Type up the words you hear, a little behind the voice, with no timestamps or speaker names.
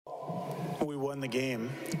won the game.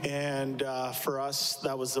 And for us,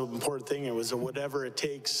 that was the important thing. It was a whatever it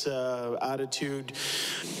takes attitude.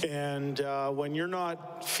 And when you're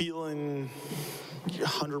not feeling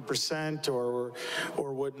 100%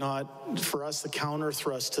 or whatnot, for us, the counter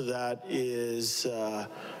thrust to that is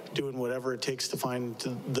doing whatever it takes to find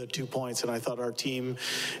the 2 points. And I thought our team,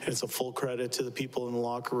 and it's a full credit to the people in the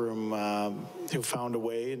locker room who found a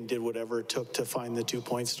way and did whatever it took to find the 2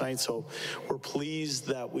 points tonight. So we're pleased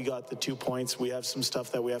that we got the 2 points. We have some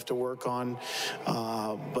stuff that we have to work on,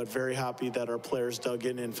 but very happy that our players dug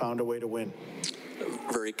in and found a way to win.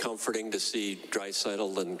 Very comforting to see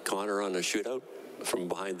Draisaitl and Connor on a shootout from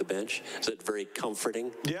behind the bench. Is it very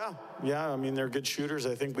comforting? Yeah. I mean, they're good shooters.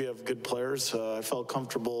 I think we have good players. I felt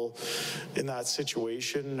comfortable in that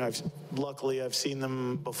situation. Luckily, I've seen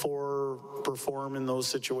them before perform in those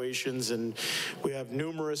situations, and we have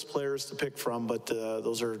numerous players to pick from, but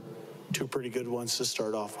those are two pretty good ones to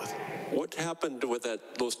start off with. What happened with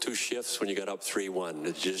those two shifts when you got up 3-1?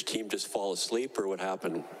 Did your team just fall asleep, or what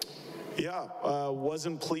happened? Yeah,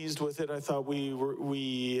 wasn't pleased with it. I thought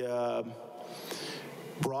we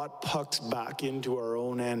brought pucks back into our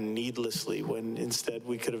own end needlessly, when instead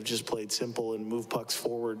we could have just played simple and moved pucks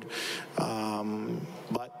forward.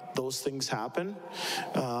 But those things happen.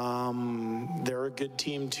 They're a good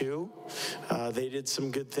team too. They did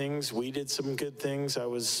some good things. We did some good things. I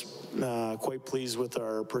was quite pleased with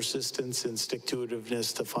our persistence and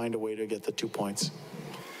stick-to-itiveness to find a way to get the 2 points.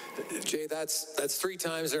 Jay, that's 3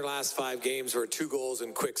 times in their last 5 games where 2 goals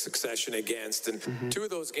in quick succession against. And 2 of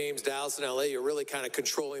those games, Dallas and LA, you're really kind of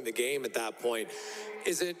controlling the game at that point.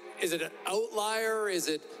 Is it an outlier? Is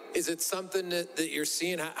it something that you're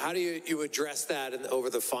seeing? How do you address that over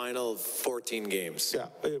the final 14 games? Yeah,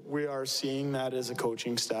 we are seeing that as a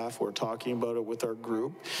coaching staff. We're talking about it with our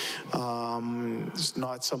group. It's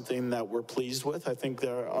not something that we're pleased with. I think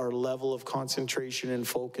our level of concentration and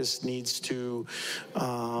focus needs to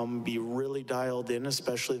be really dialed in,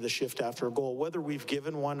 especially the shift after a goal. Whether we've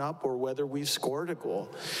given one up or whether we've scored a goal,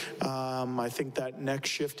 I think that next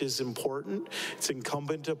shift is important. It's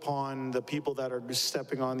incumbent upon the people that are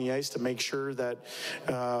stepping on the ice to make sure that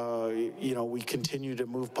we continue to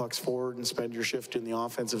move pucks forward and spend your shift in the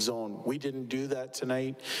offensive zone. We didn't do that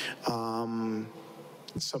tonight.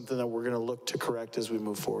 It's something that we're going to look to correct as we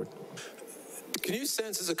move forward. Can you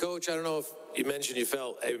sense as a coach, I don't know if you mentioned you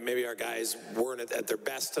felt maybe our guys weren't at their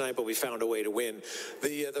best tonight, but we found a way to win.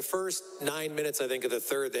 The first 9 minutes, I think, of the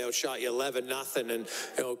third, they outshot you 11-0,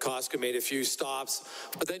 and Koska made a few stops.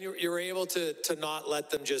 But then you were able to not let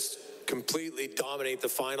them just completely dominate the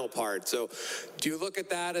final part. So do you look at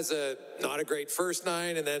that as not a great first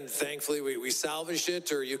 9, and then thankfully we salvaged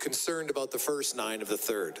it, or are you concerned about the first 9 of the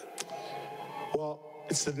third? Well,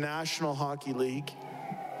 it's the National Hockey League.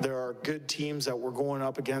 There are good teams that we're going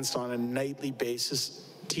up against on a nightly basis.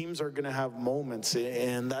 Teams are going to have moments,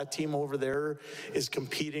 and that team over there is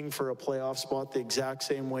competing for a playoff spot the exact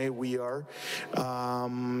same way we are.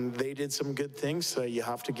 They did some good things, so you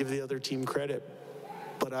have to give the other team credit.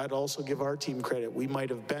 But I'd also give our team credit. We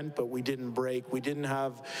might have bent, but we didn't break. We didn't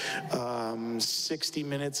have 60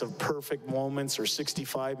 minutes of perfect moments or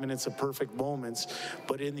 65 minutes of perfect moments.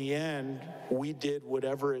 But in the end, we did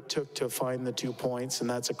whatever it took to find the 2 points, and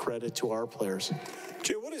that's a credit to our players.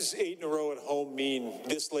 Jay, what does 8 in a row at home mean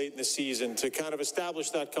this late in the season to kind of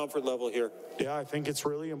establish that comfort level here? Yeah, I think it's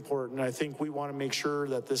really important. I think we want to make sure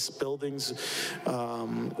that this building's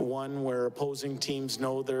one where opposing teams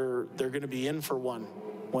know they're going to be in for one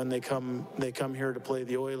when they come here to play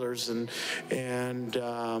the Oilers, and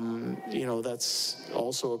that's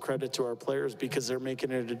also a credit to our players because they're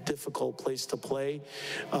making it a difficult place to play.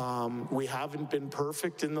 We haven't been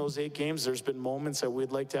perfect in those 8 games. There's been moments that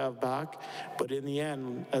we'd like to have back, but in the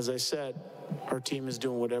end, as I said, our team is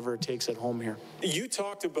doing whatever it takes at home here. You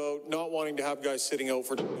talked about not wanting to have guys sitting out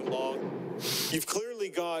for too long. You've clearly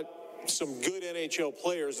got some good NHL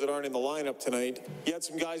players that aren't in the lineup tonight. You had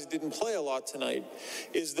some guys that didn't play a lot tonight.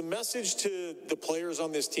 Is the message to the players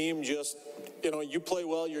on this team just, you play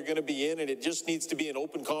well, you're going to be in, and it just needs to be an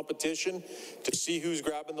open competition to see who's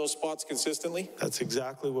grabbing those spots consistently? That's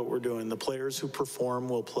exactly what we're doing. The players who perform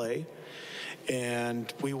will play.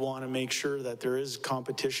 And we want to make sure that there is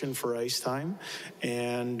competition for ice time.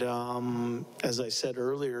 And as I said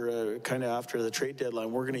earlier, kind of after the trade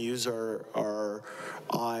deadline, we're going to use our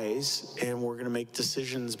eyes, and we're going to make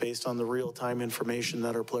decisions based on the real-time information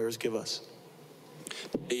that our players give us.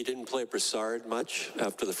 You didn't play Brassard much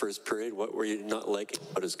after the first period. What were you not liking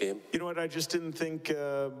about his game? You know what? I just didn't think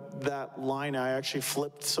that line. I actually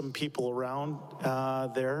flipped some people around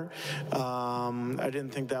there. I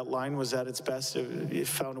didn't think that line was at its best. It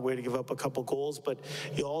found a way to give up a couple goals, but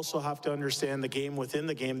you also have to understand the game within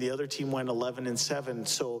the game. The other team went 11-7.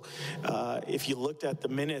 So if you looked at the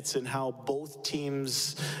minutes and how both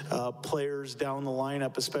teams' players down the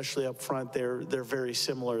lineup, especially up front, they're very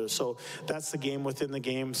similar. So that's the game within the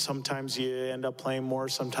game. Sometimes you end up playing more,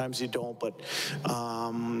 sometimes you don't. But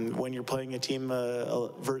when you're playing a team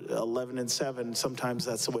 11-7, sometimes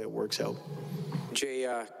that's the way it works out. Jay,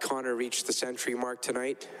 Connor reached the century mark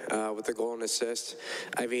tonight with the goal and assist.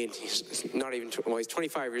 I mean, he's not even, well, he's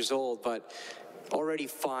 25 years old, but already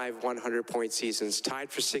 5 100-point seasons,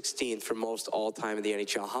 tied for 16th for most all-time in the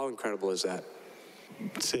NHL. How incredible is that?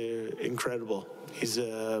 It's incredible. He's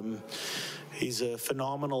a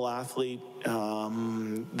phenomenal athlete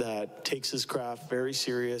that takes his craft very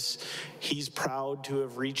serious. He's proud to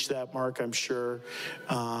have reached that mark, I'm sure.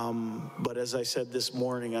 But as I said this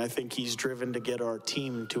morning, I think he's driven to get our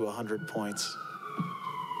team to 100 points.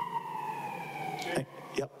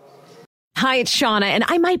 Yep. Hi, it's Shauna, and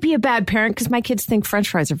I might be a bad parent because my kids think French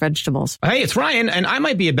fries are vegetables. Hey, it's Ryan, and I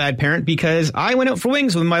might be a bad parent because I went out for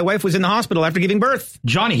wings when my wife was in the hospital after giving birth.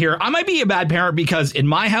 Johnny here. I might be a bad parent because in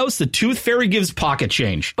my house, the tooth fairy gives pocket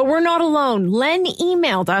change. But we're not alone. Len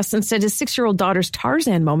emailed us and said his 6-year-old daughter's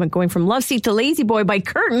Tarzan moment going from love seat to lazy boy by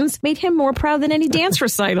curtains made him more proud than any dance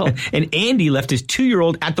recital. And Andy left his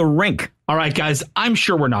 2-year-old at the rink. All right, guys, I'm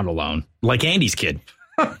sure we're not alone. Like Andy's kid.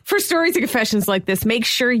 For stories and confessions like this, make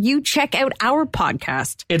sure you check out our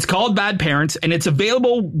podcast. It's called Bad Parents, and it's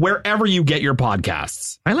available wherever you get your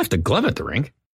podcasts. I left a glove at the rink.